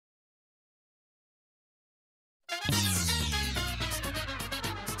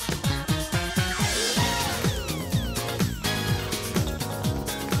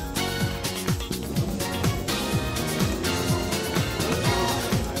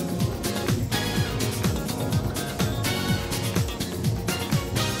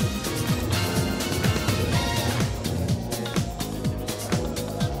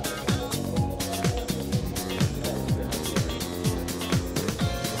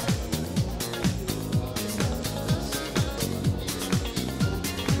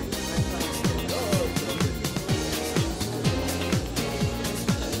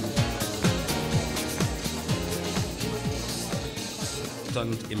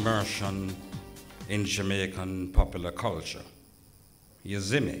Immersion in Jamaican popular culture. You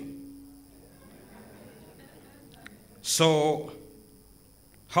see me? So,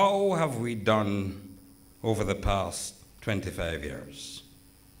 how have we done over the past 25 years?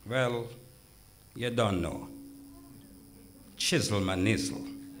 Well, you don't know. Chisel my nizzle.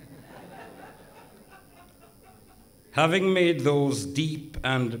 Having made those deep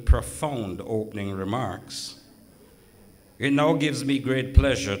and profound opening remarks, it now gives me great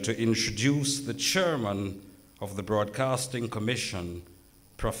pleasure to introduce the chairman of the Broadcasting Commission,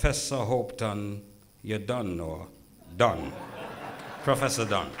 Professor Hopeton, you don't know, Dunn. Professor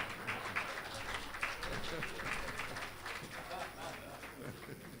Dunn.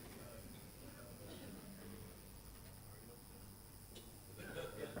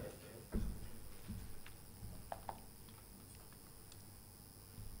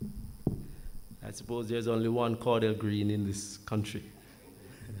 I suppose there's only one cordial green in this country.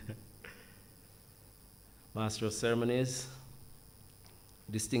 Master of Ceremonies,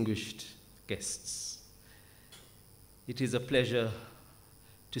 distinguished guests, it is a pleasure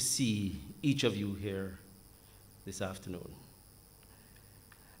to see each of you here this afternoon.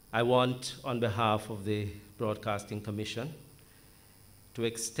 I want, on behalf of the Broadcasting Commission, to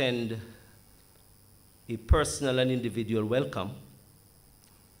extend a personal and individual welcome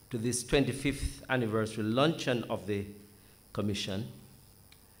to this 25th anniversary luncheon of the Commission,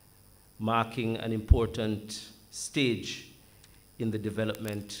 marking an important stage in the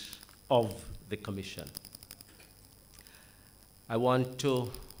development of the Commission. I want to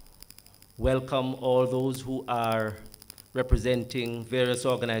welcome all those who are representing various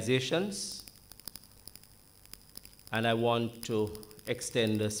organizations, and I want to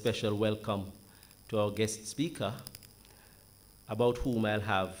extend a special welcome to our guest speaker, about whom I'll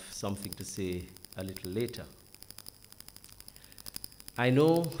have something to say a little later. I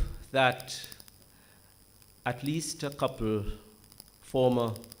know that at least a couple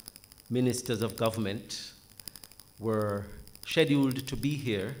former ministers of government were scheduled to be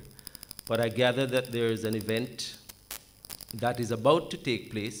here, but I gather that there is an event that is about to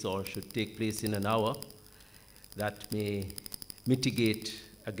take place or should take place in an hour that may mitigate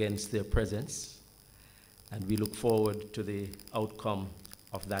against their presence. And we look forward to the outcome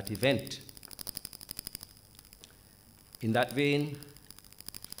of that event. In that vein,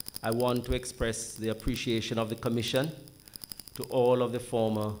 I want to express the appreciation of the Commission to all of the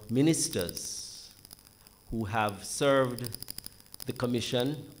former ministers who have served the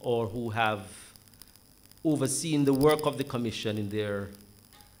Commission or who have overseen the work of the Commission in their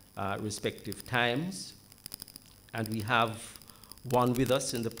respective times. And we have one with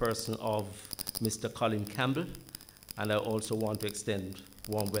us in the person of Mr. Colin Campbell, and I also want to extend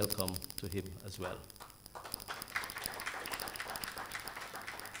warm welcome to him as well.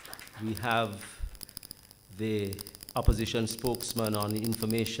 We have the opposition spokesman on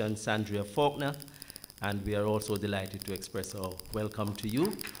information, Sandria Faulkner, and we are also delighted to express our welcome to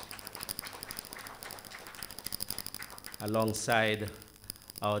you, alongside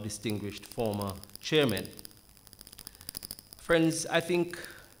our distinguished former chairman. Friends, I think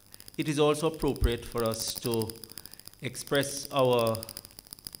it is also appropriate for us to express our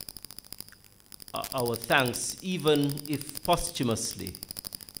thanks, even if posthumously,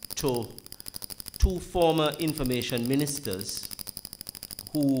 to two former information ministers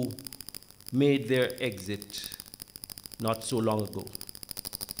who made their exit not so long ago.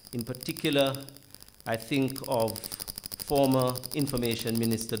 In particular, I think of former Information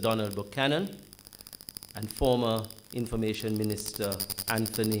Minister Donald Buchanan and former Information Minister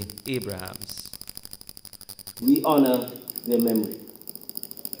Anthony Abrahams. We honor their memory.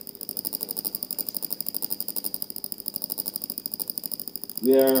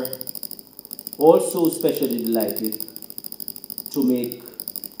 We are also especially delighted to make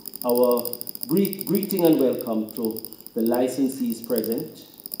our greeting and welcome to the licensees present,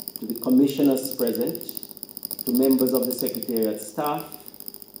 to the commissioners present, to members of the Secretariat staff,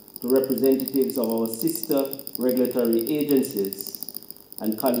 to representatives of our sister regulatory agencies,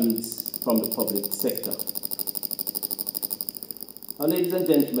 and colleagues from the public sector. Now, ladies and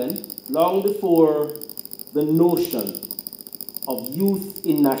gentlemen, long before the notion of youth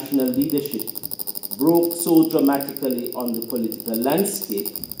in national leadership broke so dramatically on the political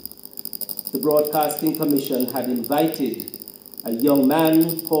landscape, the Broadcasting Commission had invited a young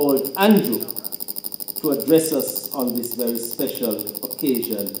man called Andrew to address us on this very special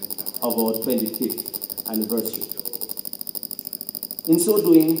occasion of our 25th anniversary. In so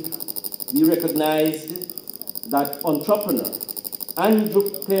doing, we recognized that entrepreneur Andrew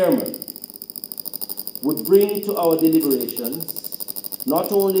Clareman would bring to our deliberations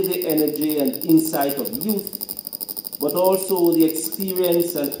not only the energy and insight of youth, but also the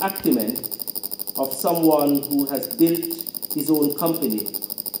experience and acumen of someone who has built his own company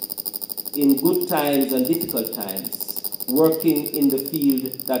in good times and difficult times, working in the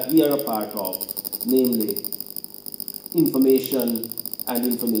field that we are a part of, namely information and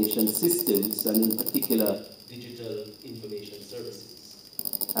information systems, and in particular, digital information services.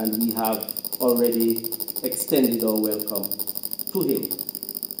 And we have already extended our welcome to him,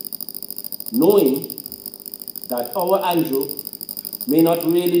 knowing that our Andrew may not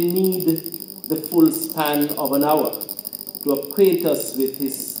really need the full span of an hour to acquaint us with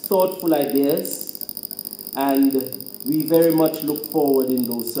his thoughtful ideas, and we very much look forward in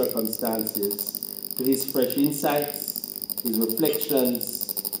those circumstances to his fresh insights, his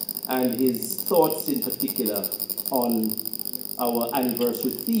reflections, and his thoughts in particular on our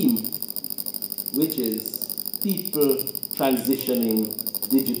anniversary theme, which is people transitioning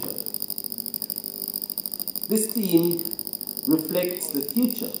digital. This theme reflects the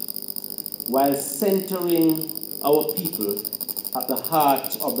future while centering our people at the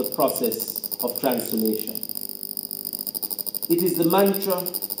heart of the process of transformation. It is the mantra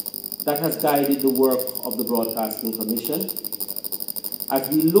that has guided the work of the Broadcasting Commission as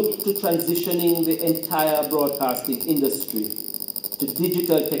we look to transitioning the entire broadcasting industry to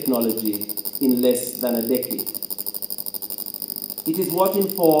digital technology in less than a decade. It is what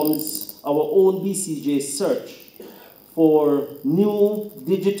informs our own BCJ search for new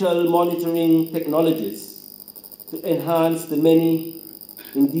digital monitoring technologies to enhance the many,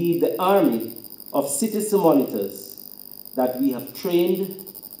 indeed the army of citizen monitors that we have trained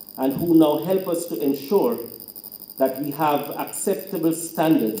and who now help us to ensure that we have acceptable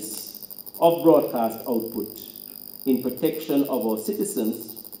standards of broadcast output in protection of our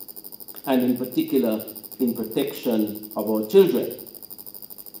citizens and in particular in protection of our children.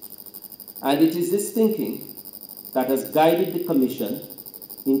 And it is this thinking that has guided the Commission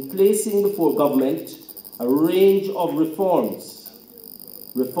in placing before government a range of reforms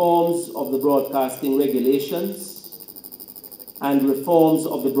of the broadcasting regulations and reforms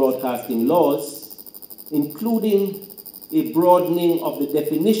of the broadcasting laws, including a broadening of the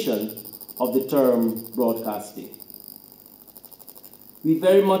definition of the term broadcasting. We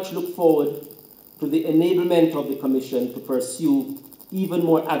very much look forward to the enablement of the Commission to pursue even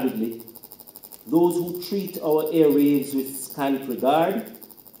more avidly those who treat our airwaves with scant regard,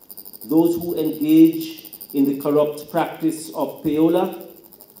 those who engage in the corrupt practice of payola,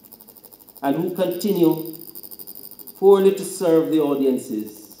 and who continue poorly to serve the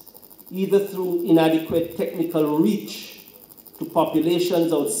audiences, either through inadequate technical reach to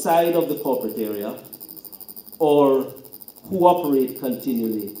populations outside of the corporate area, or who operate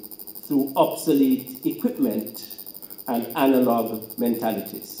continually through obsolete equipment and analog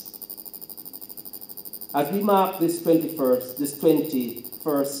mentalities. As we mark this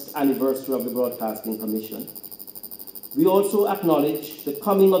 21st anniversary of the Broadcasting Commission, we also acknowledge the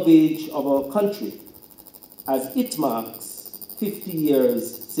coming of age of our country as it marks 50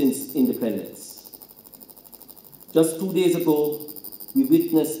 years since independence. Just 2 days ago, we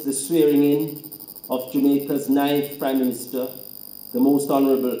witnessed the swearing in of Jamaica's 9th Prime Minister, the Most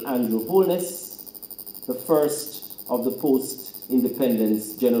Honorable Andrew Holness, the first of the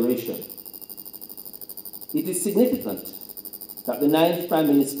post-independence generation. It is significant that the 9th Prime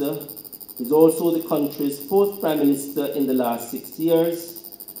Minister is also the country's 4th Prime Minister in the last 6 years,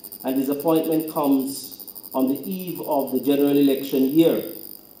 and his appointment comes on the eve of the general election year.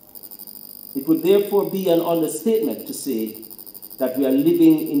 It would therefore be an understatement to say that we are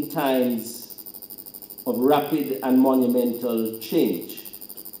living in times of rapid and monumental change.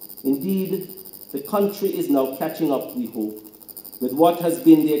 Indeed, the country is now catching up, we hope, with what has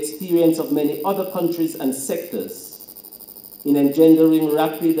been the experience of many other countries and sectors in engendering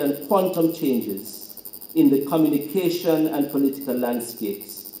rapid and quantum changes in the communication and political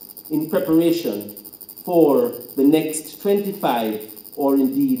landscapes in preparation for the next 25 or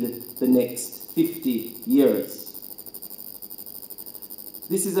indeed the next 50 years.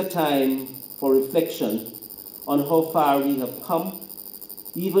 This is a time for reflection on how far we have come,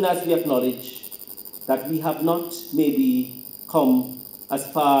 even as we acknowledge that we have not maybe come as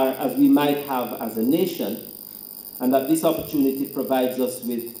far as we might have as a nation, and that this opportunity provides us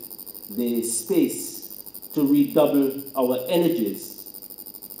with the space to redouble our energies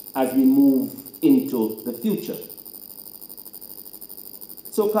as we move into the future.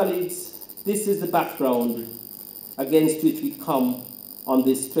 So, colleagues, this is the background against which we come on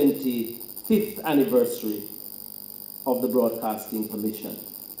this 25th anniversary of the Broadcasting Commission.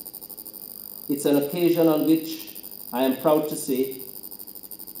 It's an occasion on which I am proud to say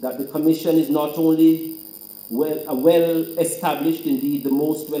that the Commission is not only a well-established, indeed the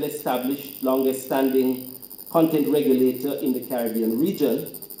most well-established, longest-standing content regulator in the Caribbean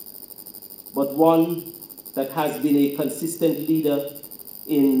region, but one that has been a consistent leader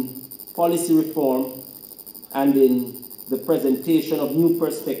in policy reform and in the presentation of new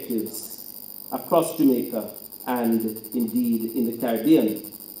perspectives across Jamaica and indeed in the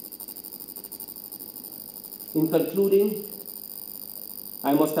Caribbean. In concluding,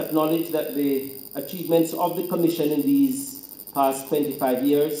 I must acknowledge that the achievements of the Commission in these past 25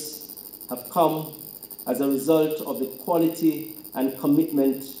 years have come as a result of the quality and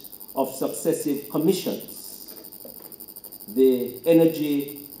commitment of successive commissions, the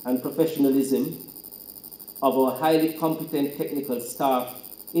energy and professionalism of our highly competent technical staff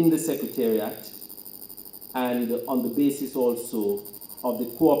in the Secretariat, and on the basis also of the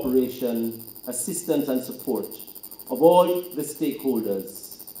cooperation, assistance and support of all the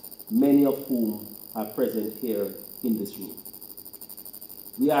stakeholders, many of whom are present here in this room.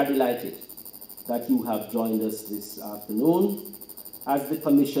 We are delighted that you have joined us this afternoon as the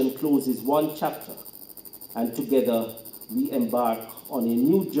Commission closes one chapter, and together we embark on a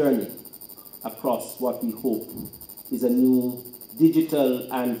new journey across what we hope is a new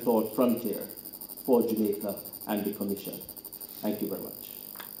digital and thought frontier for Jamaica and the Commission. Thank you very much.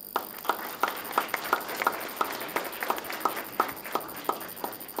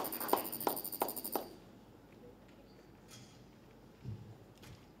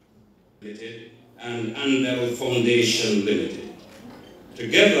 Limited and Andel Foundation Limited.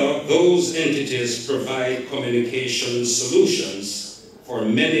 Together, those entities provide communication solutions for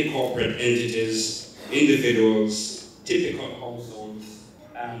many corporate entities, individuals, typical households,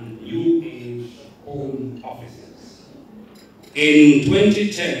 and new age home offices. In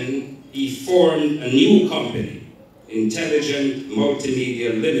 2010, he formed a new company, Intelligent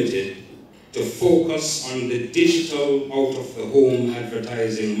Multimedia Limited, to focus on the digital out-of-the-home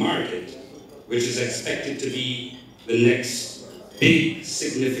advertising market, which is expected to be the next big,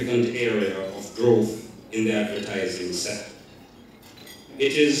 significant area of growth in the advertising sector.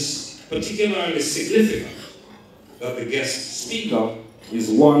 It is particularly significant that the guest speaker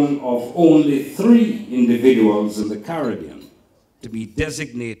is one of only 3 individuals in the Caribbean to be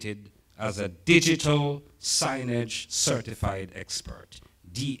designated as a digital signage certified expert,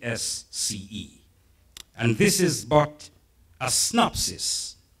 DSCE. And this is but a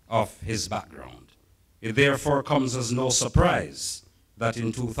synopsis of his background. It therefore comes as no surprise that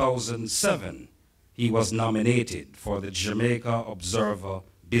in 2007, he was nominated for the Jamaica Observer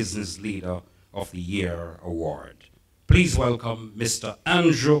Business Leader of the Year Award. Please welcome Mr.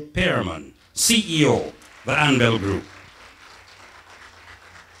 Andrew Pearman, CEO, the Anbel Group.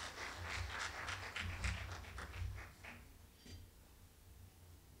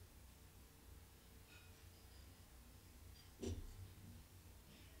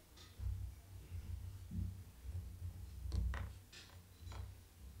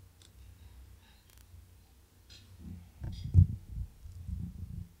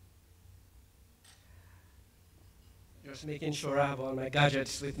 Just making sure I have all my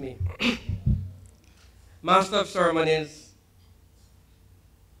gadgets with me. Master of Ceremonies,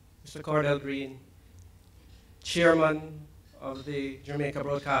 Mr. Cordell Green, Chairman of the Jamaica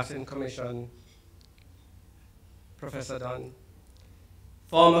Broadcasting Commission, Professor Dunn,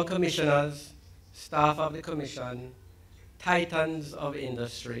 former commissioners, staff of the Commission, titans of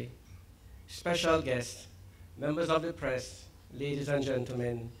industry, special guests, members of the press, ladies and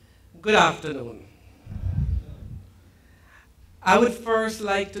gentlemen, good afternoon. I would first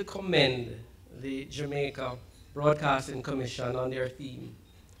like to commend the Jamaica Broadcasting Commission on their theme,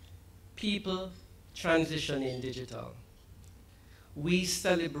 People Transitioning Digital. We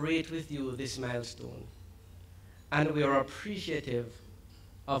celebrate with you this milestone, and we are appreciative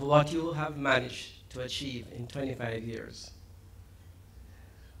of what you have managed to achieve in 25 years.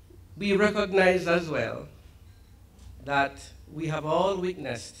 We recognize as well that we have all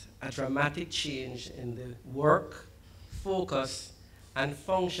witnessed a dramatic change in the work, focus, and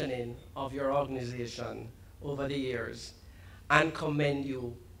functioning of your organization over the years, and commend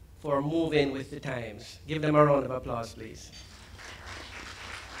you for moving with the times. Give them a round of applause, please.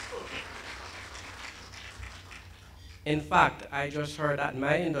 In fact, I just heard that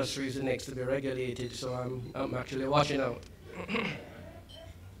my industry is the next to be regulated, so I'm actually watching out.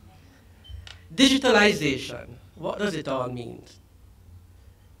 Digitalization, what does it all mean?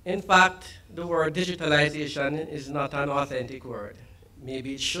 In fact, the word digitalization is not an authentic word.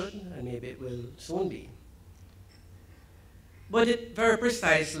 Maybe it should, and maybe it will soon be. But very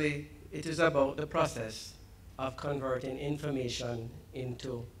precisely, it is about the process of converting information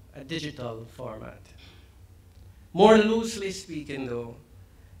into a digital format. More loosely speaking, though,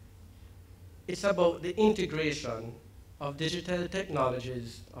 it's about the integration of digital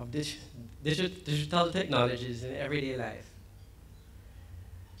technologies, digital technologies in everyday life.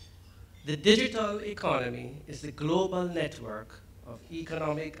 The digital economy is the global network of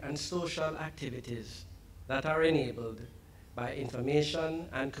economic and social activities that are enabled by information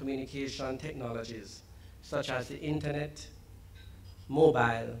and communication technologies, such as the internet,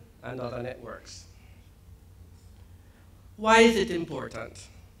 mobile, and other networks. Why is it important?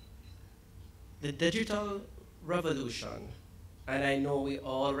 The digital revolution, and I know we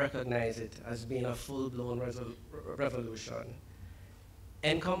all recognize it as being a full-blown revolution,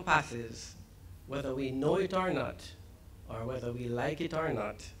 encompasses, whether we know it or not, or whether we like it or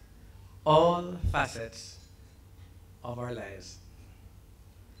not, all facets of our lives.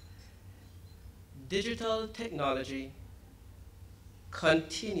 Digital technology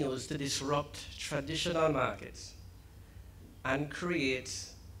continues to disrupt traditional markets and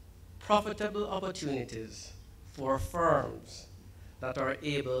creates profitable opportunities for firms that are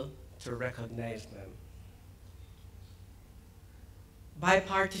able to recognize them. By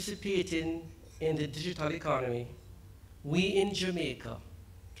participating in the digital economy, we in Jamaica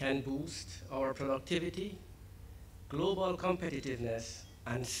can boost our productivity, global competitiveness,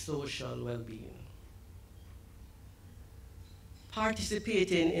 and social well-being.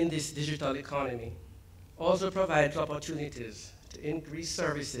 Participating in this digital economy also provides opportunities to increase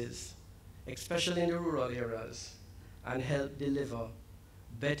services, especially in the rural areas, and help deliver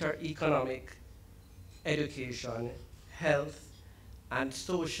better economic, education, health, and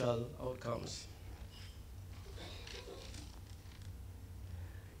social outcomes.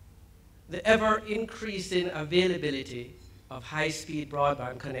 The ever-increasing availability of high-speed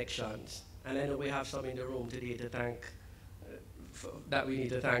broadband connections, and I know we have some in the room today to thank, that we need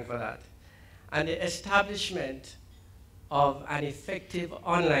to thank for that, and the establishment of an effective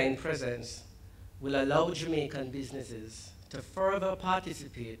online presence will allow Jamaican businesses to further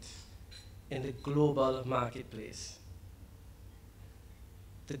participate in the global marketplace.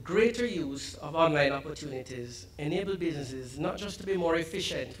 The greater use of online opportunities enable businesses not just to be more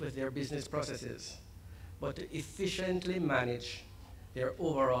efficient with their business processes, but to efficiently manage their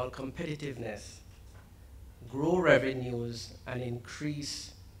overall competitiveness, grow revenues, and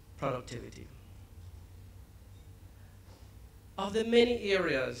increase productivity. Of the many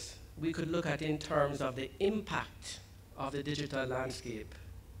areas we could look at in terms of the impact of the digital landscape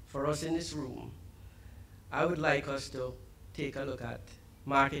for us in this room, I would like us to take a look at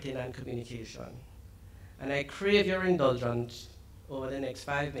marketing and communication. And I crave your indulgence over the next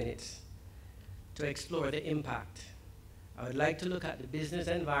 5 minutes to explore the impact. I would like to look at the business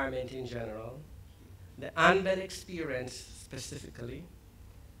environment in general, the ANBEL experience specifically,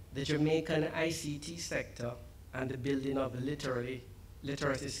 the Jamaican ICT sector, and the building of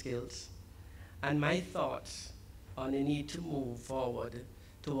literacy skills, and my thoughts on the need to move forward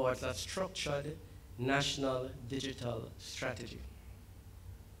towards a structured national digital strategy.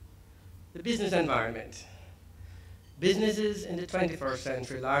 The business environment. Businesses in the 21st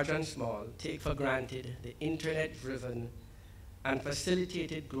century, large and small, take for granted the internet-driven and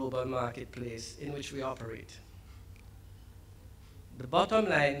facilitated global marketplace in which we operate. The bottom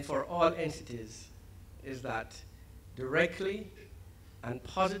line for all entities is that directly and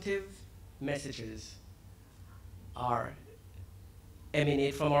positive messages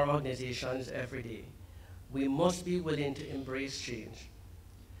emanate from our organizations every day. We must be willing to embrace change.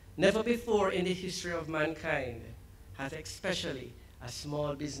 Never before in the history of mankind has especially a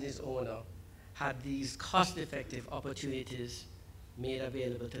small business owner had these cost-effective opportunities made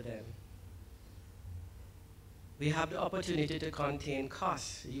available to them. We have the opportunity to contain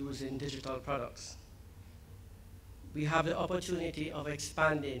costs using digital products. We have the opportunity of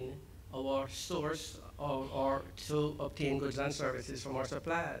expanding our source or to obtain goods and services from our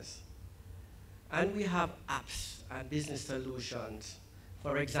suppliers. And we have apps and business solutions.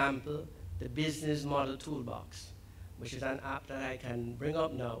 For example, the Business Model Toolbox, which is an app that I can bring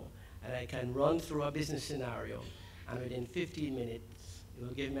up now, and I can run through a business scenario, and within 15 minutes, it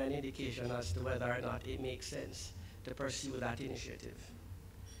will give me an indication as to whether or not it makes sense to pursue that initiative.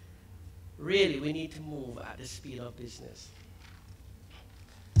 Really, we need to move at the speed of business.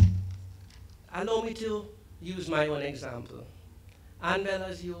 Allow me to use my own example. Anvil,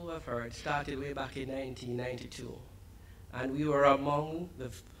 as you have heard, started way back in 1992, and we were among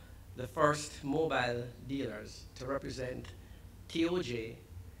the first mobile dealers to represent TOJ,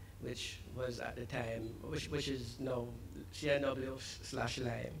 which was at the time, which is now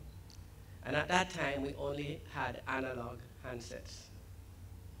CNW/Lime. And at that time, we only had analog handsets.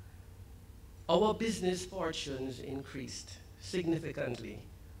 Our business fortunes increased significantly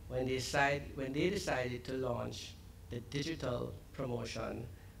when they decided to launch the digital promotion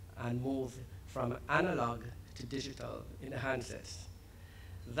and move from analog to digital in the handsets.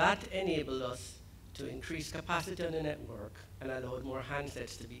 That enabled us to increase capacity on the network and allowed more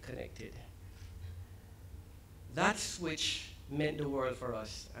handsets to be connected. That switch meant the world for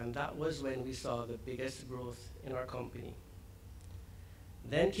us, and that was when we saw the biggest growth in our company.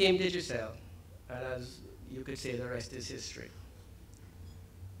 Then came Digicel, and as you could say, the rest is history.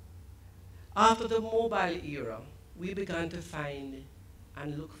 After the mobile era, we began to find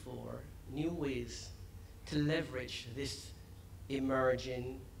and look for new ways to leverage this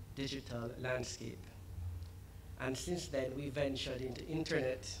emerging digital landscape. And since then, we ventured into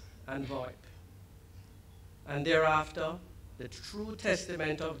internet and VoIP. And thereafter, the true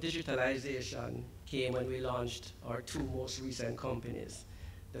testament of digitalization came when we launched our two most recent companies.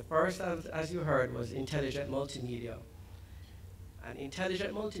 The first, as you heard, was Intelligent Multimedia. And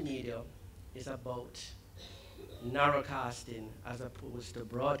Intelligent Multimedia is about narrowcasting as opposed to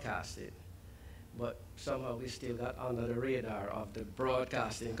broadcasting. But somehow we still got under the radar of the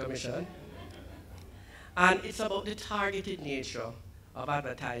Broadcasting Commission. And it's about the targeted nature of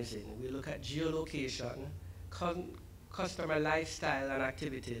advertising. We look at geolocation, customer lifestyle and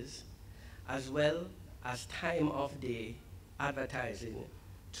activities, as well as time of day advertising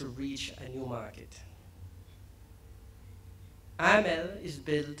to reach a new market. IML is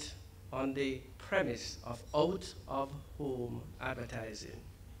built on the premise of out-of-home advertising.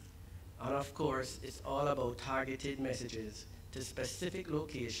 And of course, it's all about targeted messages to specific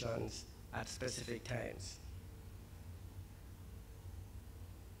locations at specific times.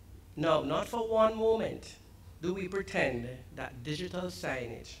 Now, not for one moment do we pretend that digital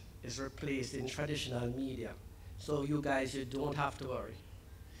signage is replacing traditional media. So you guys, you don't have to worry.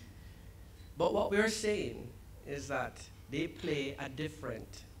 But what we're saying is that they play a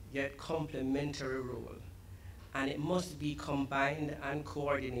different yet complementary role, and it must be combined and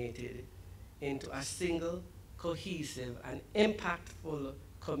coordinated into a single, cohesive, and impactful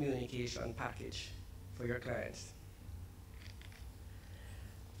communication package for your clients.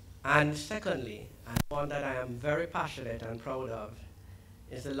 And secondly, and one that I am very passionate and proud of,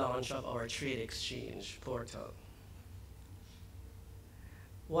 is the launch of our trade exchange portal.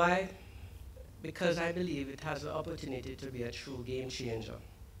 Why? Because I believe it has the opportunity to be a true game changer.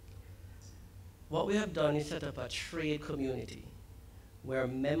 What we have done is set up a trade community where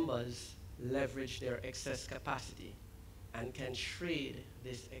members leverage their excess capacity and can trade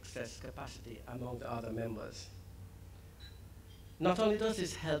this excess capacity among the other members. Not only does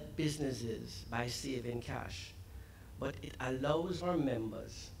this help businesses by saving cash, but it allows our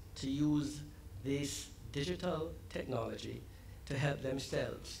members to use this digital technology to help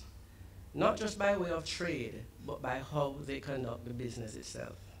themselves, not just by way of trade, but by how they conduct the business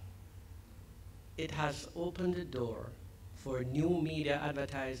itself. It has opened the door for new media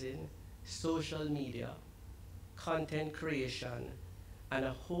advertising, social media, content creation, and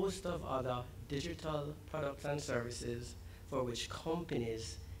a host of other digital products and services for which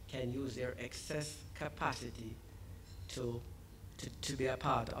companies can use their excess capacity to be a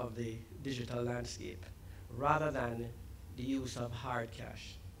part of the digital landscape, rather than the use of hard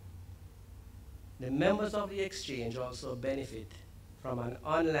cash. The members of the exchange also benefit from an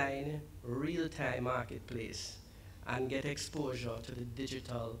online, real-time marketplace and get exposure to the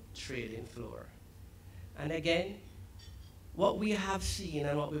digital trading floor. And again, what we have seen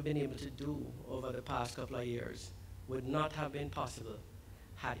and what we've been able to do over the past couple of years would not have been possible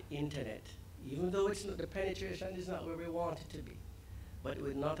had internet, even though the penetration is not where we want it to be, but it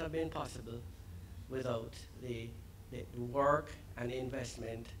would not have been possible without the work and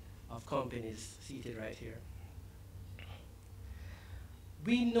investment of companies seated right here.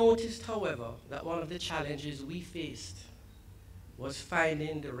 We noticed, however, that one of the challenges we faced was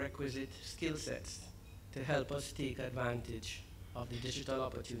finding the requisite skill sets to help us take advantage of the digital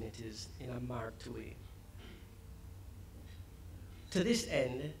opportunities in a marked way. To this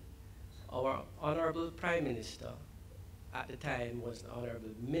end, our Honorable Prime Minister, at the time was the Honorable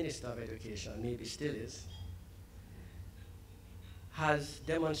Minister of Education, maybe still is, has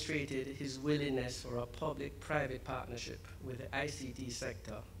demonstrated his willingness for a public-private partnership with the ICT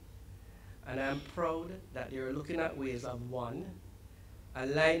sector. And I'm proud that they are looking at ways of, one,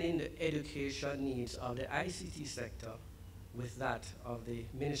 aligning the education needs of the ICT sector with that of the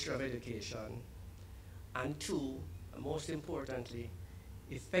Ministry of Education, and two, most importantly,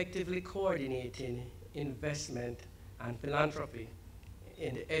 effectively coordinating investment and philanthropy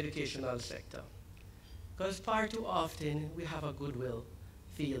in the educational sector. Because far too often we have a goodwill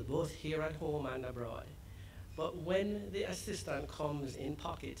field, both here at home and abroad. But when the assistance comes in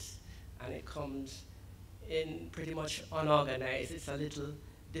pockets and it comes in pretty much unorganized, it's a little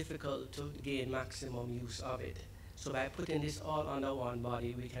difficult to gain maximum use of it. So by putting this all under one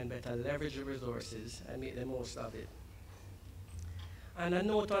body, we can better leverage the resources and make the most of it. And a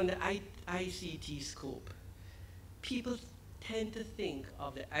note on the ICT scope. People tend to think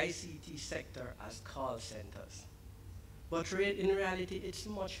of the ICT sector as call centers. But in reality, it's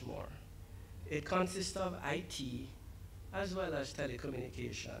much more. It consists of IT, as well as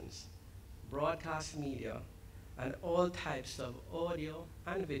telecommunications, broadcast media, and all types of audio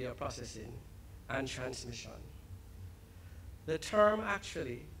and video processing and transmission. The term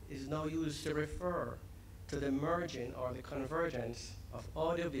actually is now used to refer to the merging or the convergence of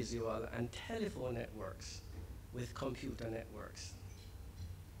audiovisual and telephone networks with computer networks.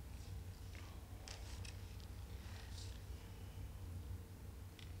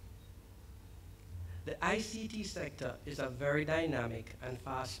 The ICT sector is a very dynamic and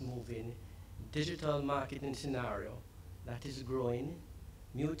fast-moving digital marketing scenario that is growing,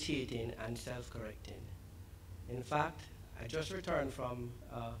 mutating, and self-correcting. In fact, I just returned from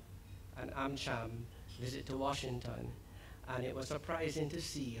an AmCham visit to Washington, and it was surprising to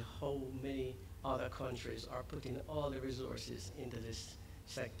see how many other countries are putting all the resources into this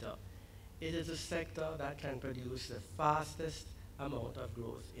sector. It is a sector that can produce the fastest amount of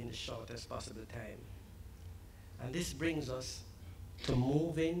growth in the shortest possible time. And this brings us to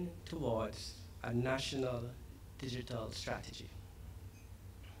moving towards a national digital strategy.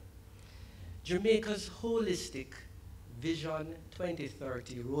 Jamaica's holistic Vision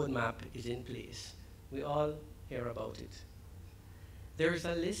 2030 roadmap is in place. We all hear about it. There is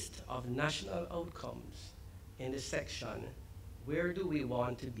a list of national outcomes in the section, where do we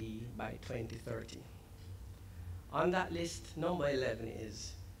want to be by 2030? On that list, number 11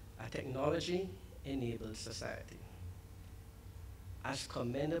 is a technology-enabled society. As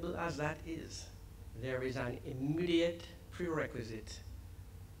commendable as that is, there is an immediate prerequisite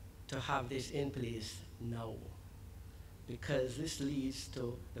to have this in place now, because this leads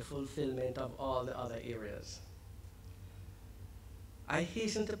to the fulfillment of all the other areas. I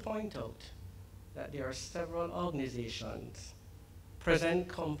hasten to point out that there are several organizations, present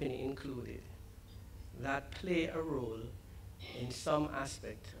company included, that play a role in some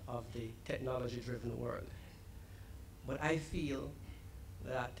aspect of the technology-driven world. But I feel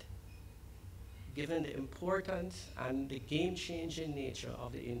that given the importance and the game-changing nature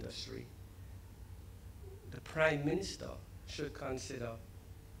of the industry, the Prime Minister should consider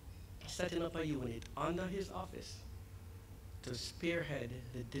setting up a unit under his office to spearhead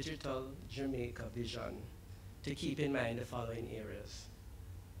the digital Jamaica vision, to keep in mind the following areas.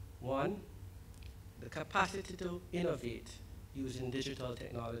 One, the capacity to innovate using digital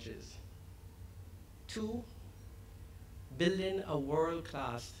technologies. Two, building a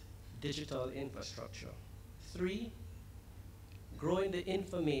world-class digital infrastructure. Three, growing the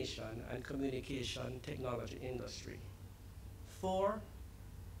information and communication technology industry. Four,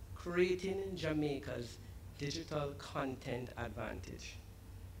 creating Jamaica's digital content advantage,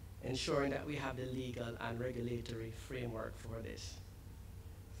 ensuring that we have the legal and regulatory framework for this.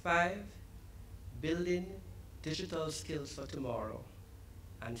 Five, building digital skills for tomorrow.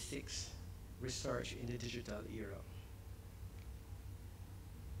 And six, research in the digital era.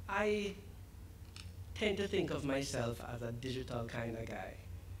 I tend to think of myself as a digital kind of guy.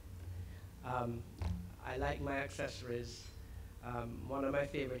 I like my accessories. One of my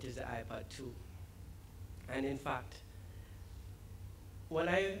favorites is the iPad 2. And in fact, when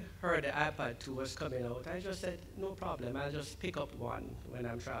I heard the iPad 2 was coming out, I just said, no problem, I'll just pick up one when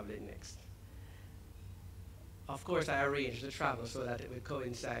I'm traveling next. Of course, I arranged the travel so that it would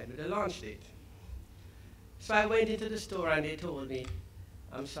coincide with the launch date. So I went into the store and they told me,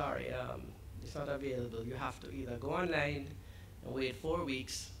 I'm sorry, it's not available. You have to either go online and wait 4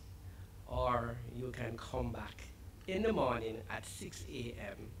 weeks, or you can come back in the morning at 6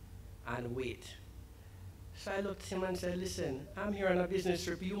 a.m. and wait. So I looked at him and said, listen, I'm here on a business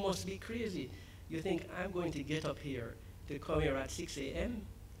trip. You must be crazy. You think I'm going to get up here to come here at 6 a.m.?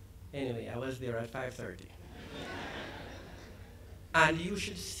 Anyway, I was there at 5:30. And you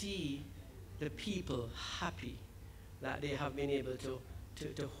should see the people happy that they have been able to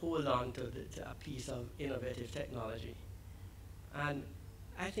hold on to a piece of innovative technology. And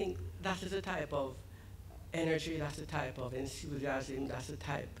I think that is the type of energy, that's the type of enthusiasm, that's the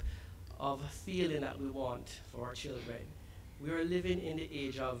type of feeling that we want for our children. We are living in the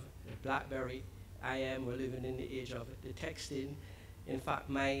age of the BlackBerry. we're living in the age of the texting. In fact,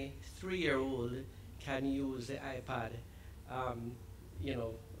 my 3-year-old can use the iPad,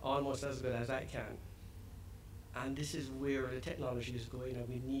 almost as good as I can. And this is where the technology is going, and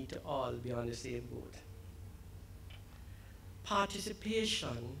we need to all be on the same boat.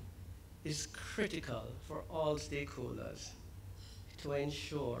 Participation is critical for all stakeholders to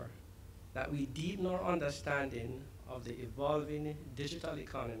ensure that we deepen our understanding of the evolving digital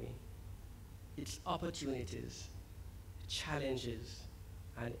economy, its opportunities, challenges,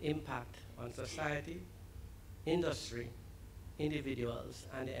 and impact on society, industry, individuals,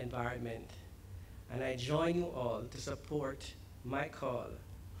 and the environment. And I join you all to support my call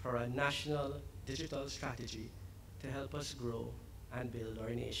for a national digital strategy to help us grow and build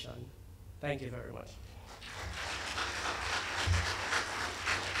our nation. Thank you very much.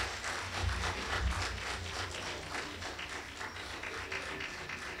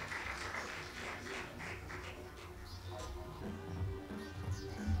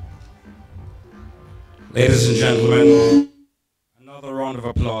 Ladies and gentlemen, another round of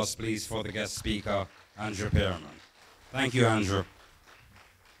applause, please, for the guest speaker, Andrew Pearman. Thank you, Andrew.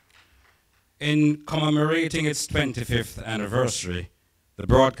 In commemorating its 25th anniversary, the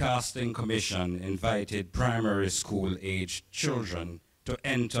Broadcasting Commission invited primary school-aged children to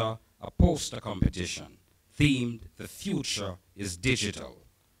enter a poster competition themed "The Future is Digital."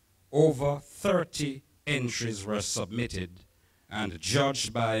 Over 30 entries were submitted and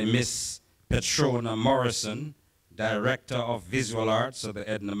judged by Miss Petrona Morrison, Director of Visual Arts at the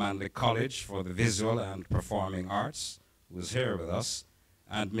Edna Manley College for the Visual and Performing Arts, who is here with us,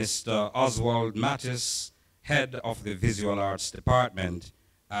 and Mr. Oswald Mattis, Head of the Visual Arts Department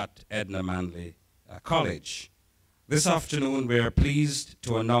at Edna Manley College. This afternoon, we are pleased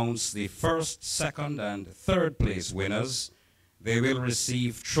to announce the first, second, and third place winners. They will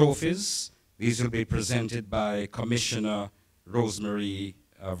receive trophies. These will be presented by Commissioner Rosemary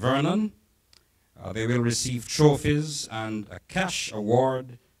Vernon. They will receive trophies and a cash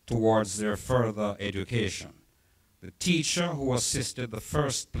award towards their further education. The teacher who assisted the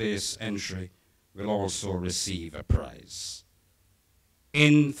first place entry will also receive a prize.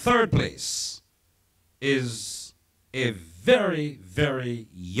 In third place is a very, very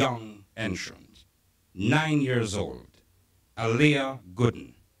young entrant, 9 years old, Aliyah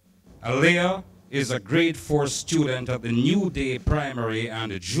Gooden. Aliyah is a grade 4 student at the New Day Primary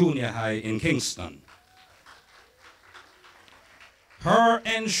and Junior High in Kingston. Her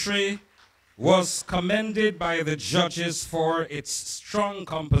entry was commended by the judges for its strong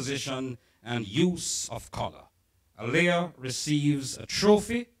composition and use of color. Aliyah receives a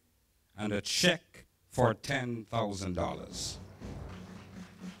trophy and a check for $10,000.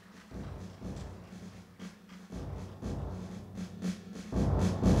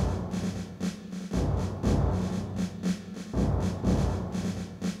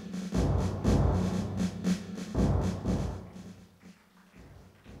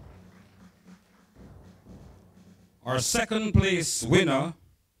 Our second place winner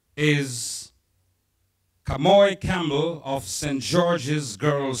is Kamoy Campbell of St. George's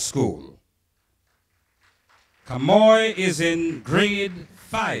Girls' School. Kamoy is in grade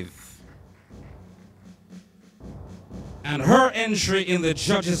 5. And her entry in the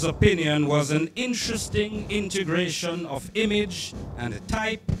judge's opinion was an interesting integration of image and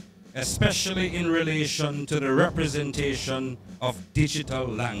type, especially in relation to the representation of digital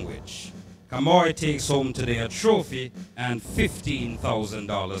language. Kamoy takes home today a trophy and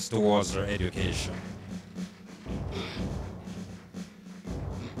 $15,000 towards her education.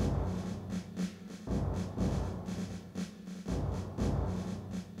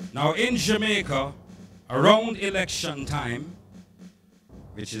 Now in Jamaica, around election time,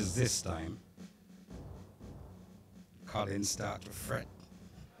 which is this time, Colin started to fret.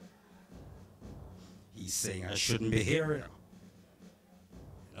 He's saying, I shouldn't be here, you know.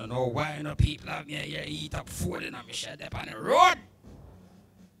 I don't know why no people have me here eat up food and I'm shut up on the road.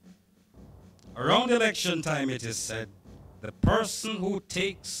 Around election time, it is said, the person who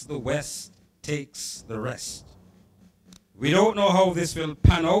takes the West takes the rest. We don't know how this will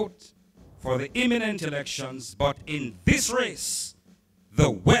pan out for the imminent elections, but in this race, the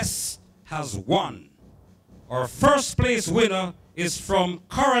West has won. Our first place winner is from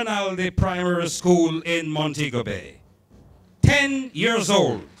Coronalde Primary School in Montego Bay. 10 years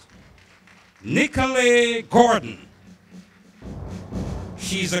old, Nicolay Gordon.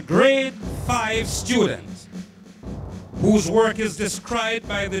 She's a grade 5 student whose work is described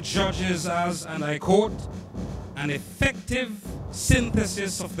by the judges as, and I quote, an effective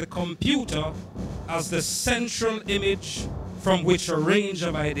synthesis of the computer as the central image from which a range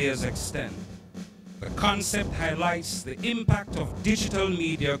of ideas extend. The concept highlights the impact of digital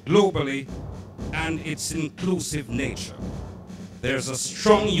media globally and its inclusive nature. There's a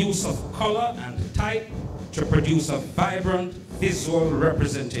strong use of color and type to produce a vibrant visual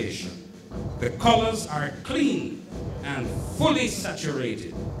representation. The colors are clean and fully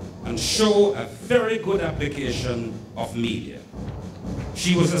saturated and show a very good application of media.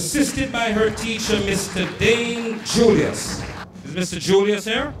 She was assisted by her teacher, Mr. Dane Julius. Is Mr. Julius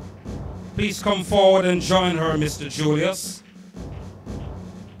here? Please come forward and join her, Mr. Julius.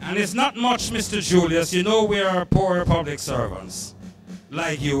 And it's not much, Mr. Julius. You know we are poor public servants,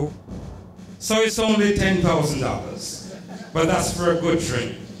 like you. So it's only $10,000. But that's for a good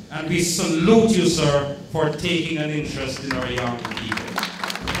drink. And we salute you, sir, for taking an interest in our young people.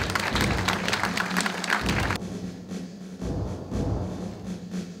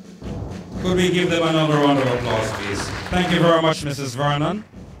 Could we give them another round of applause, please? Thank you very much, Mrs. Vernon.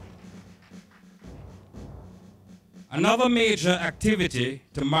 Another major activity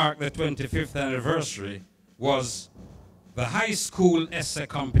to mark the 25th anniversary was the high school essay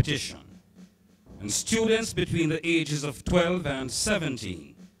competition. And students between the ages of 12 and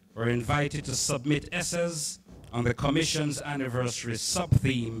 17 were invited to submit essays on the Commission's anniversary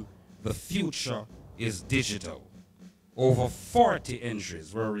sub-theme, The Future is Digital. Over 40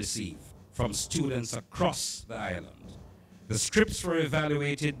 entries were received from students across the island. The scripts were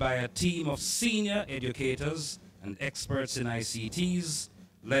evaluated by a team of senior educators and experts in ICTs,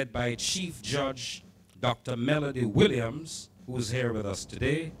 led by Chief Judge Dr. Melody Williams, who is here with us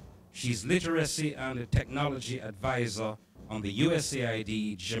today. She's Literacy and Technology Advisor on the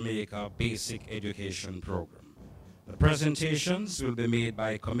USAID Jamaica Basic Education Program. The presentations will be made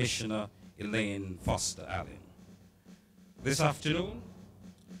by Commissioner Elaine Foster-Allen. This afternoon,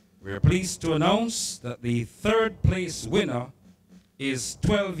 we are pleased to announce that the third place winner is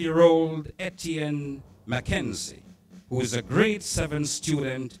 12-year-old Etienne Mackenzie, who is a grade 7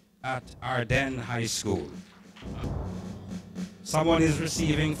 student at Ardennes High School. Someone is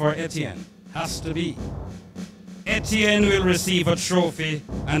receiving for Etienne. Has to be. Etienne will receive a trophy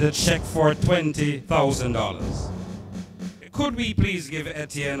and a check for $20,000. Could we please give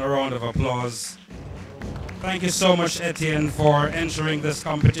Etienne a round of applause? Thank you so much, Etienne, for entering this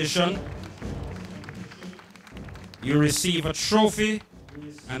competition. You receive a trophy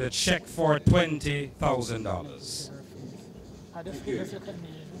and a check for $20,000.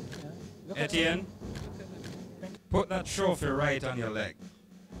 Etienne, put that trophy right on your leg.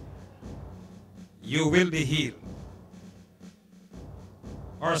 You will be healed.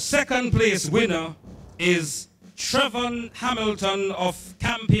 Our second place winner is Trevon Hamilton of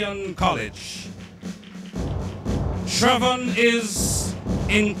Campion College. Trevon is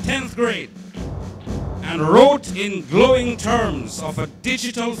in 10th grade and wrote in glowing terms of a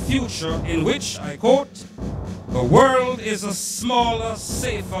digital future in which, I quote, "The world is a smaller,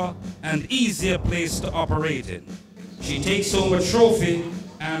 safer, and easier place to operate in." She takes home a trophy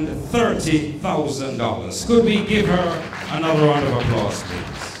and $30,000. Could we give her another round of applause,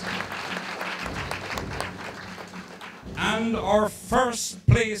 please? And our first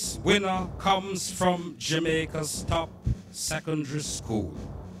place winner comes from Jamaica's top secondary school.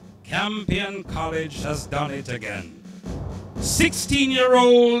 Campion College has done it again.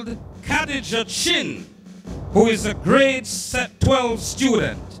 16-year-old Khadija Chin, who is a grade 12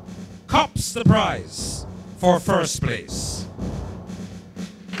 student, cops the prize for first place.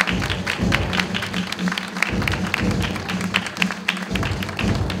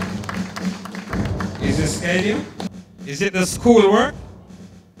 Is it schedule? Is it the schoolwork?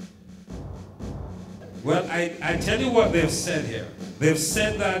 Well, I tell you what they've said here. They've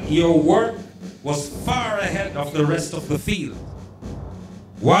said that your work was far ahead of the rest of the field.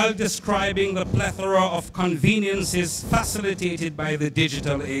 While describing the plethora of conveniences facilitated by the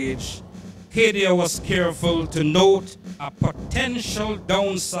digital age, Kadia was careful to note a potential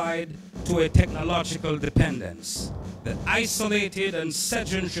downside to a technological dependence, the isolated and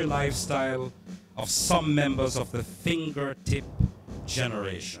sedentary lifestyle of some members of the fingertip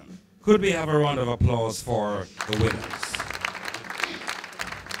generation. Could we have a round of applause for the winners?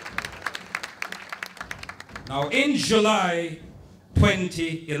 Now, in July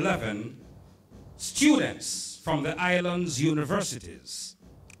 2011, students from the island's universities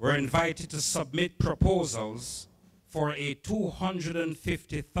were invited to submit proposals for a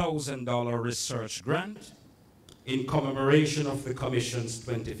 $250,000 research grant in commemoration of the Commission's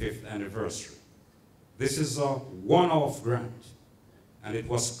 25th anniversary. This is a one-off grant, and it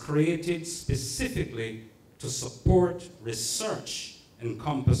was created specifically to support research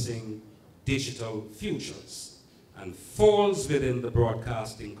encompassing digital futures and falls within the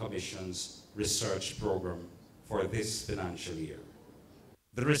Broadcasting Commission's research program for this financial year.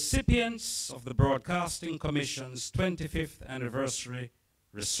 The recipients of the Broadcasting Commission's 25th anniversary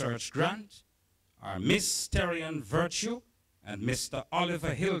research grant are Miss Terrian Virtue and Mr.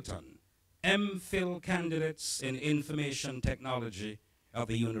 Oliver Hilton, MPhil candidates in Information Technology at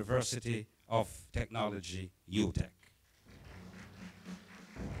the University of Technology, UTech.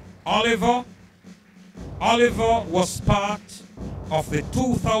 Oliver was part of the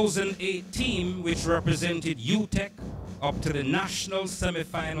 2008 team which represented UTech up to the national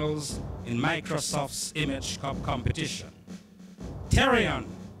semifinals in Microsoft's Image Cup competition. Terrian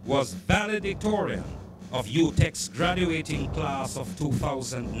was valedictorian of UTech's graduating class of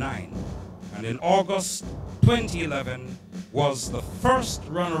 2009, and in August 2011 was the first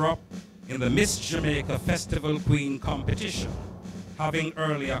runner-up in the Miss Jamaica Festival Queen competition, having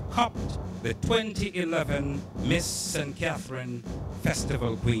earlier cupped the 2011 Miss St. Catherine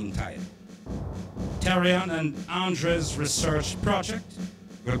Festival Queen title. Terrian and Andre's research project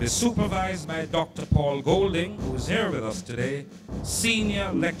will be supervised by Dr. Paul Golding, who is here with us today,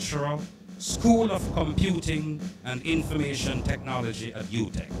 Senior Lecturer, School of Computing and Information Technology at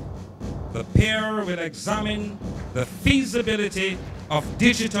UTech. The pair will examine the feasibility of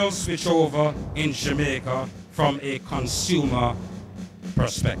digital switchover in Jamaica from a consumer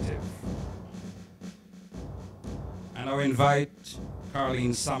perspective. And I invite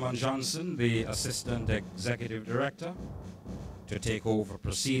Carleen Salmon Johnson, the Assistant Executive Director, to take over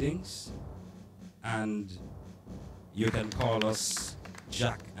proceedings. And you can call us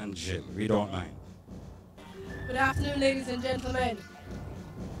Jack and Jill. We don't mind. Good afternoon, ladies and gentlemen.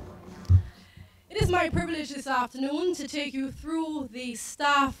 It is my privilege this afternoon to take you through the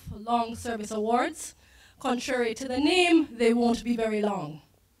Staff Long Service Awards. Contrary to the name, they won't be very long.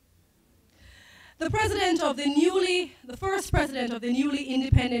 The first president of the newly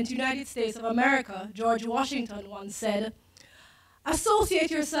independent United States of America, George Washington, once said,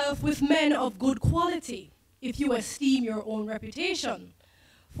 "Associate yourself with men of good quality if you esteem your own reputation,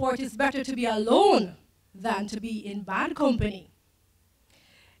 for it is better to be alone than to be in bad company."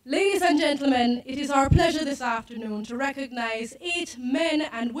 Ladies and gentlemen, it is our pleasure this afternoon to recognize 8 men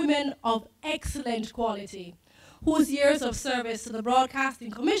and women of excellent quality, whose years of service to the Broadcasting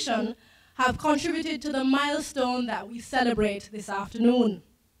Commission have contributed to the milestone that we celebrate this afternoon.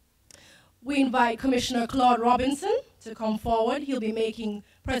 We invite Commissioner Claude Robinson to come forward. He'll be making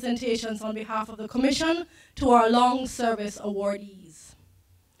presentations on behalf of the Commission to our long service awardees.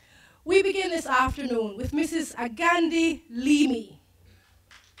 We begin this afternoon with Mrs. Agandi Limi.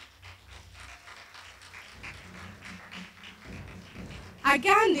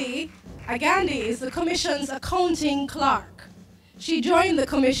 Agandi is the Commission's accounting clerk. She joined the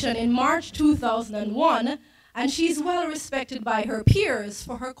Commission in March 2001, and she's well respected by her peers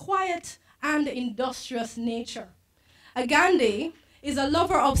for her quiet and industrious nature. Agandi is a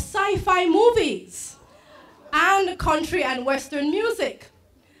lover of sci-fi movies and country and Western music.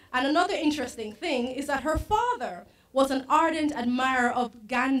 And another interesting thing is that her father was an ardent admirer of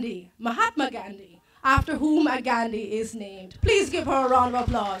Gandhi, Mahatma Gandhi, after whom Agandi is named. Please give her a round of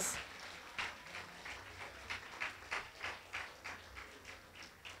applause.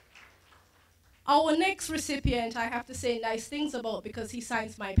 Our next recipient, I have to say nice things about because he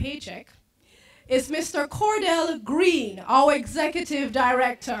signs my paycheck, is Mr. Cordell Green, our Executive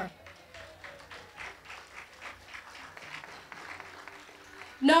Director.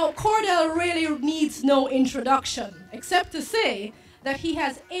 Now, Cordell really needs no introduction, except to say that he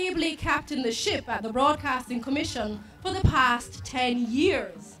has ably captained the ship at the Broadcasting Commission for the past 10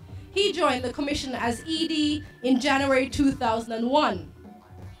 years. He joined the Commission as ED in January 2001.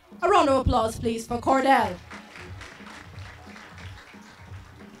 A round of applause, please, for Cordell.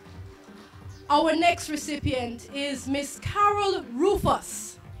 Our next recipient is Miss Carol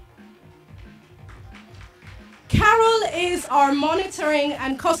Rufus. Carol is our Monitoring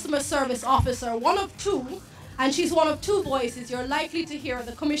and Customer Service Officer, one of 2, and she's one of two voices you're likely to hear at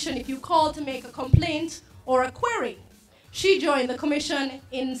the Commission if you call to make a complaint or a query. She joined the Commission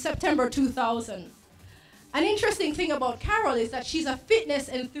in September 2000. An interesting thing about Carol is that she's a fitness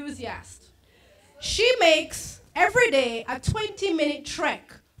enthusiast. She makes every day a 20-minute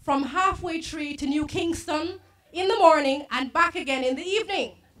trek from halfway tree to New Kingston in the morning and back again in the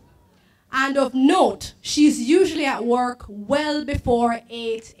evening. And of note, she's usually at work well before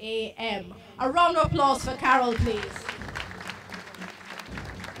 8 a.m. A round of applause for Carol, please.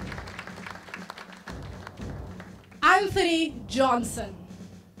 Anthony Johnson.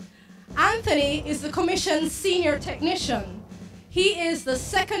 Anthony is the Commission's senior technician. He is the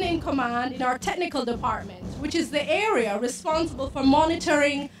second in command in our technical department, which is the area responsible for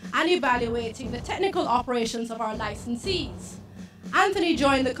monitoring and evaluating the technical operations of our licensees. Anthony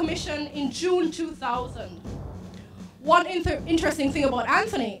joined the Commission in June 2000. One interesting thing about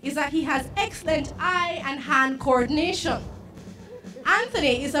Anthony is that he has excellent eye and hand coordination.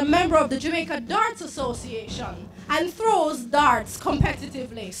 Anthony is a member of the Jamaica Darts Association and throws darts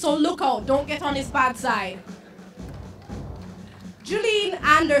competitively, so look out, don't get on his bad side. Julene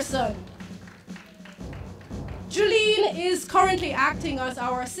Anderson. Julene is currently acting as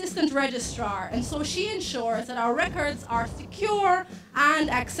our assistant registrar, and so she ensures that our records are secure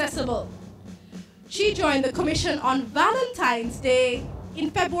and accessible. She joined the Commission on Valentine's Day on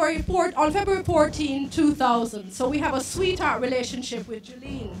February 14, 2000, so we have a sweetheart relationship with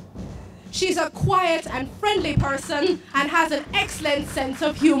Julene. She's a quiet and friendly person and has an excellent sense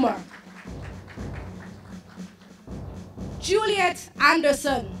of humor. Juliet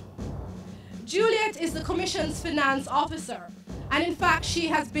Anderson. Juliet is the Commission's finance officer, and in fact she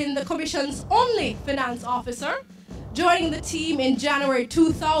has been the Commission's only finance officer, joining the team in January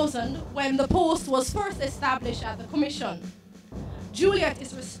 2000 when the post was first established at the Commission. Juliet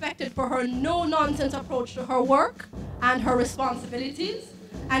is respected for her no-nonsense approach to her work and her responsibilities,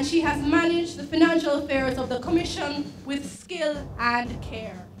 and she has managed the financial affairs of the Commission with skill and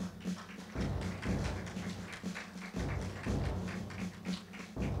care.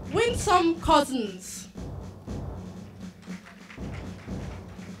 Winsome Cousins.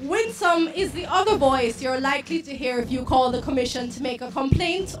 Winsome is the other voice you're likely to hear if you call the Commission to make a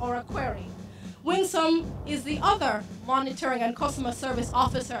complaint or a query. Winsome is the other Monitoring and Customer Service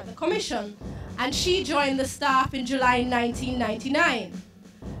Officer at the Commission, and she joined the staff in July 1999.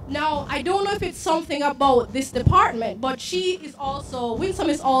 Now, I don't know if it's something about this department, but Winsome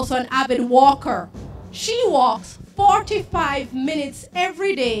is also an avid walker. She walks 45 minutes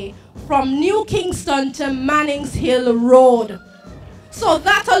every day from New Kingston to Mannings Hill Road. So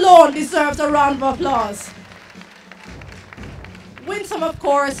that alone deserves a round of applause. Winsome, of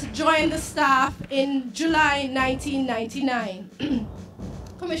course, joined the staff in July 1999.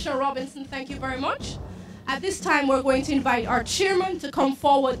 Commissioner Robinson, thank you very much. At this time, we're going to invite our chairman to come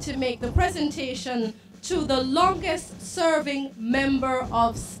forward to make the presentation to the longest serving member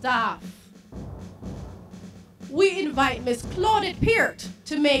of staff. We invite Ms. Claudette Peart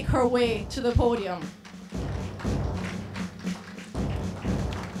to make her way to the podium.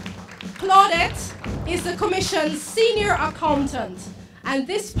 Claudette is the Commission's senior accountant, and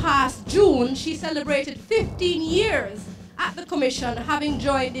this past June, she celebrated 15 years at the Commission, having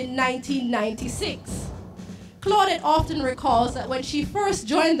joined in 1996. Claudette often recalls that when she first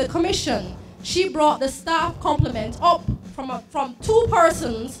joined the Commission, she brought the staff complement up from 2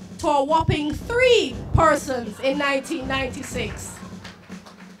 persons to a whopping 3 persons in 1996.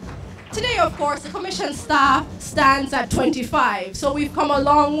 Today, of course, the Commission staff stands at 25, so we've come a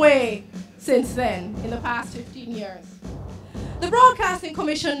long way since then, in the past 15 years. The Broadcasting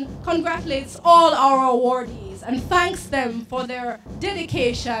Commission congratulates all our awardees and thanks them for their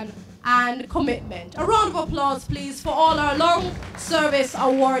dedication and commitment. A round of applause, please, for all our long service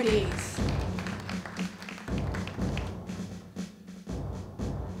awardees.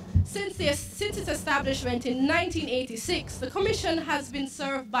 Since its establishment in 1986, the Commission has been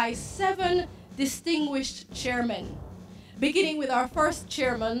served by 7 distinguished chairmen, beginning with our first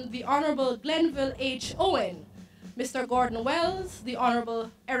chairman, the Honorable Glenville H. Owen, Mr. Gordon Wells, the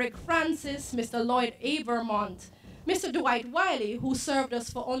Honorable Eric Francis, Mr. Lloyd A. Vermont, Mr. Dwight Wiley, who served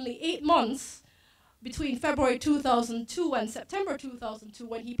us for only 8 months between February 2002 and September 2002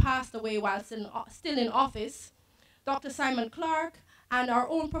 when he passed away while still in office, Dr. Simon Clark, and our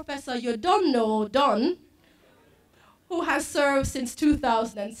own Professor Yodunno Dunn, who has served since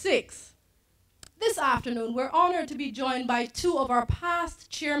 2006. This afternoon, we're honored to be joined by 2 of our past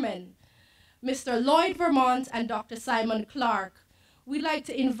chairmen, Mr. Lloyd Vermont and Dr. Simon Clark. We'd like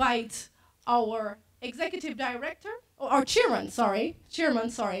to invite our Executive Director our chairman,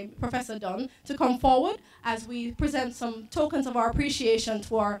 Professor Dunn, to come forward as we present some tokens of our appreciation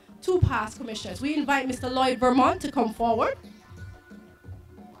to our two past commissioners. We invite Mr. Lloyd Vermont to come forward.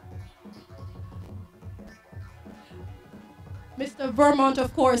 Mr. Vermont,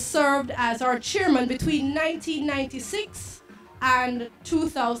 of course, served as our chairman between 1996 and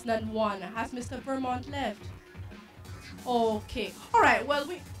 2001. Has Mr. Vermont left? Okay. All right. Well,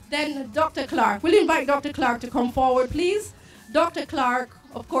 then Dr. Clark. We'll invite Dr. Clark to come forward, please. Dr. Clark,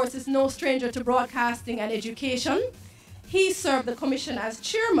 of course, is no stranger to broadcasting and education. He served the commission as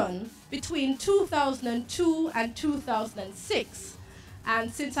chairman between 2002 and 2006.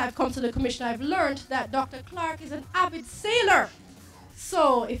 And since I've come to the commission, I've learned that Dr. Clark is an avid sailor.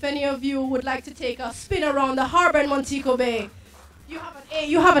 So if any of you would like to take a spin around the harbor in Montego Bay,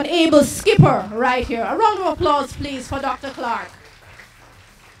 you have an able skipper right here. A round of applause, please, for Dr. Clark.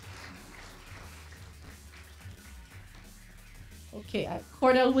 Okay,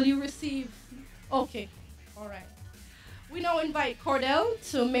 Cordell, will you receive? Okay, all right. We now invite Cordell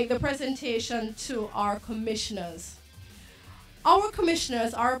to make the presentation to our commissioners. Our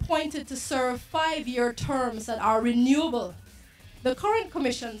commissioners are appointed to serve 5-year terms that are renewable. The current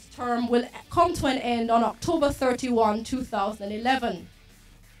commission's term will come to an end on October 31, 2011.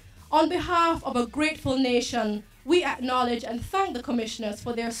 On behalf of a grateful nation, we acknowledge and thank the commissioners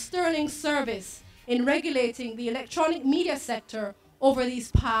for their sterling service in regulating the electronic media sector over these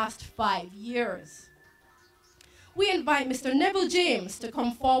past 5 years. We invite Mr. Neville James to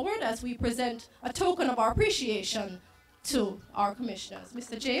come forward as we present a token of our appreciation to our commissioners.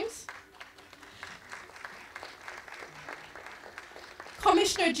 Mr. James.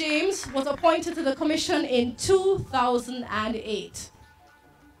 Commissioner James was appointed to the commission in 2008.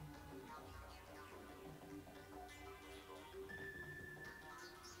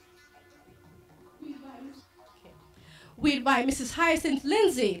 We invite Mrs. Hyacinth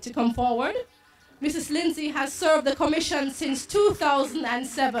Lindsay to come forward. Mrs. Lindsay has served the commission since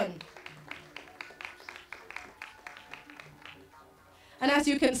 2007. And as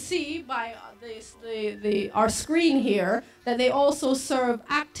you can see by our screen here, that they also serve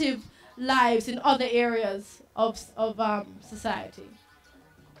active lives in other areas of society.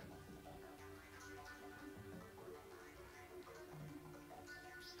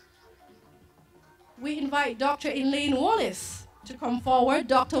 We invite Dr. Elaine Wallace to come forward.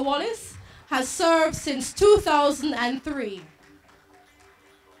 Dr. Wallace has served since 2003.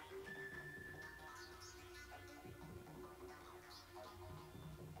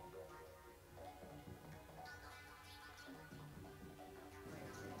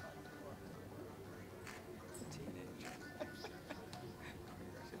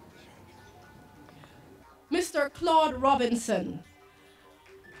 Mr. Claude Robinson.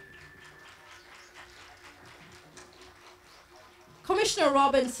 Commissioner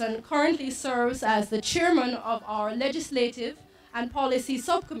Robinson currently serves as the chairman of our Legislative and Policy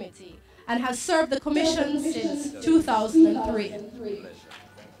Subcommittee and has served the commission since 2003.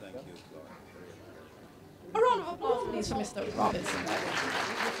 A round of applause, please, for Mr. Robinson.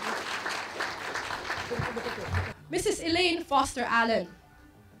 Mrs. Elaine Foster Allen.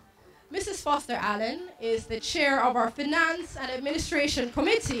 Mrs. Foster Allen is the chair of our Finance and Administration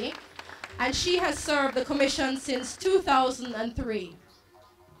Committee, and she has served the commission since 2003.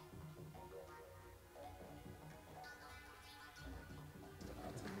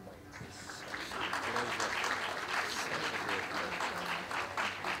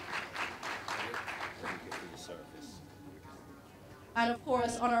 And of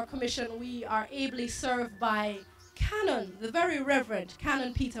course, on our commission, we are ably served by Canon, the very Reverend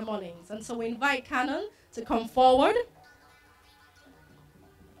Canon Peter Mullings. And so we invite Canon to come forward.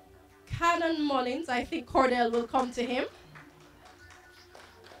 Canon Mullings, I think Cordell will come to him.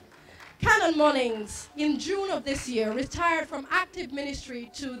 Canon Mullings, in June of this year, retired from active ministry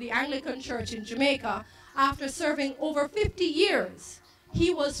to the Anglican Church in Jamaica after serving over 50 years.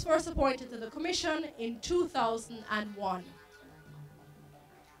 He was first appointed to the commission in 2001.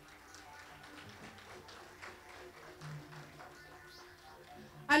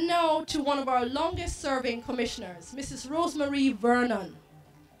 And now to one of our longest serving commissioners, Mrs. Rosemary Vernon.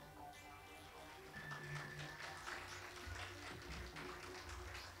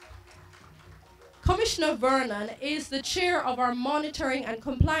 Commissioner Vernon is the chair of our Monitoring and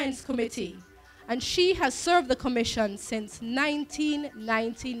Compliance Committee, and she has served the commission since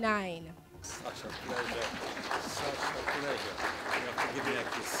 1999. Such a pleasure. Such a pleasure. You have to give me a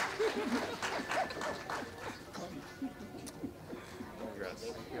kiss. Congrats.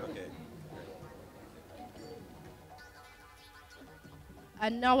 Okay.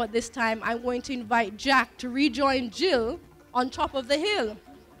 And now at this time, I'm going to invite Jack to rejoin Jill on top of the hill.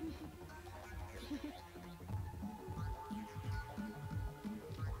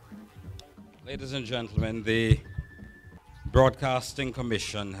 Ladies and gentlemen, the Broadcasting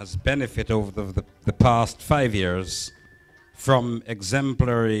Commission has benefited over the past 5 years from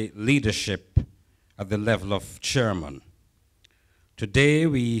exemplary leadership at the level of chairman. Today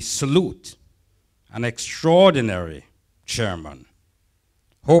we salute an extraordinary chairman.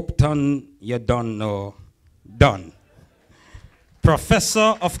 Hopeton, you don't know, done.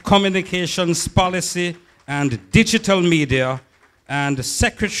 Professor of Communications Policy and Digital Media and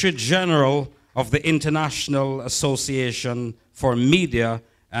Secretary General of the International Association for Media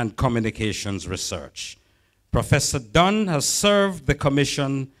and Communications Research. Professor Dunn has served the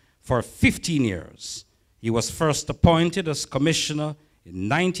Commission for 15 years. He was first appointed as Commissioner in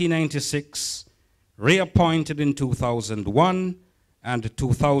 1996, reappointed in 2001, and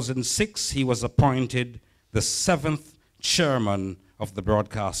 2006 he was appointed the 7th Chairman of the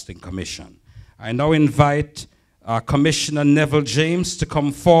Broadcasting Commission. I now invite Commissioner Neville James to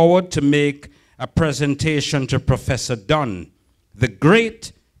come forward to make a presentation to Professor Dunn. The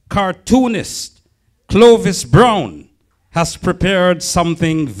great cartoonist Clovis Brown has prepared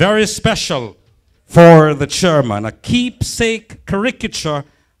something very special for the chairman, a keepsake caricature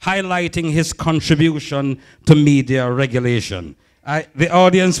highlighting his contribution to media regulation. The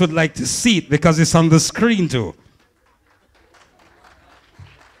audience would like to see it because it's on the screen too.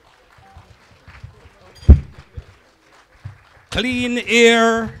 Clean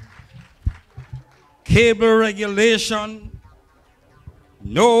air, cable regulation,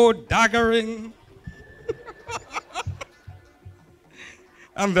 no daggering,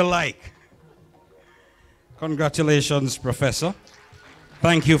 and the like. Congratulations, Professor.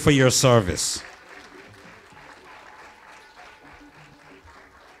 Thank you for your service.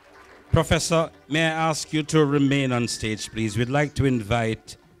 Professor, may I ask you to remain on stage, please? We'd like to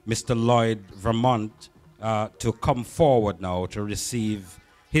invite Mr. Lloyd Vermont to come forward now to receive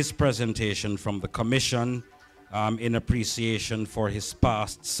his presentation from the Commission in appreciation for his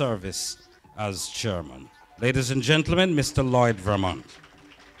past service as chairman. Ladies and gentlemen, Mr. Lloyd Vermont.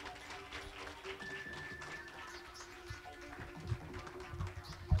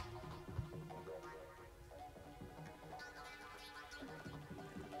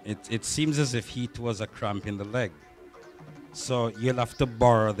 It seems as if heat was a cramp in the leg. So you'll have to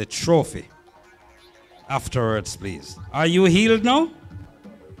borrow the trophy afterwards, please. Are you healed now?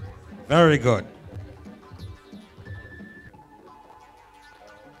 Very good.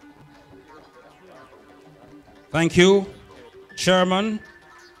 Thank you, Chairman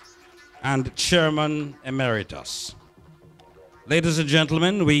and Chairman Emeritus. Ladies and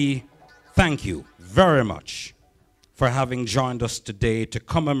gentlemen, we thank you very much for having joined us today to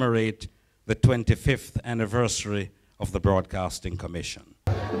commemorate the 25th anniversary of the Broadcasting Commission.